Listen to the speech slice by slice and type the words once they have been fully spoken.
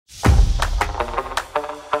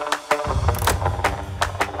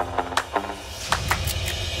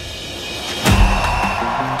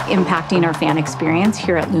impacting our fan experience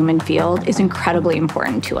here at Lumen Field is incredibly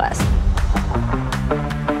important to us.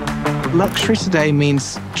 Luxury today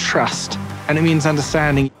means trust, and it means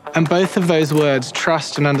understanding. And both of those words,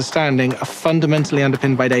 trust and understanding, are fundamentally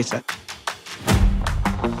underpinned by data.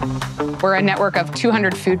 We're a network of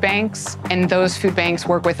 200 food banks, and those food banks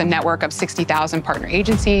work with a network of 60,000 partner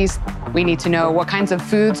agencies. We need to know what kinds of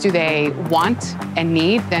foods do they want and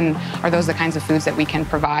need, and are those the kinds of foods that we can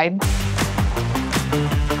provide?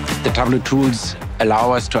 The Tableau tools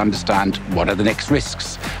allow us to understand what are the next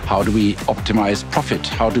risks. How do we optimize profit?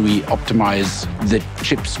 How do we optimize the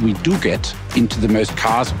chips we do get into the most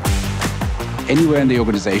cars? Anywhere in the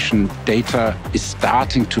organization, data is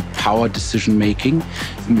starting to power decision-making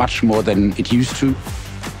much more than it used to.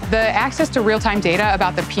 The access to real-time data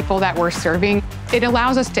about the people that we're serving, it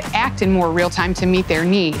allows us to act in more real time to meet their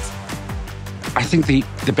needs. I think the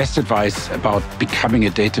best advice about becoming a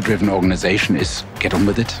data-driven organization is get on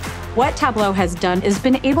with it. What Tableau has done is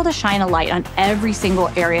been able to shine a light on every single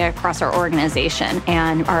area across our organization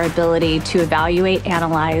and our ability to evaluate,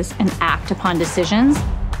 analyze, and act upon decisions.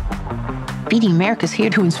 Feeding America is here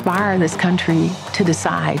to inspire this country to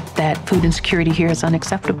decide that food insecurity here is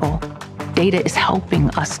unacceptable. Data is helping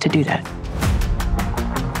us to do that.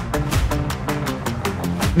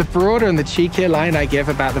 The broader and the cheekier line I give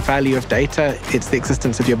about the value of data, it's the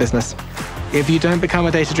existence of your business. If you don't become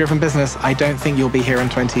a data-driven business, I don't think you'll be here in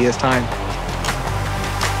 20 years' time.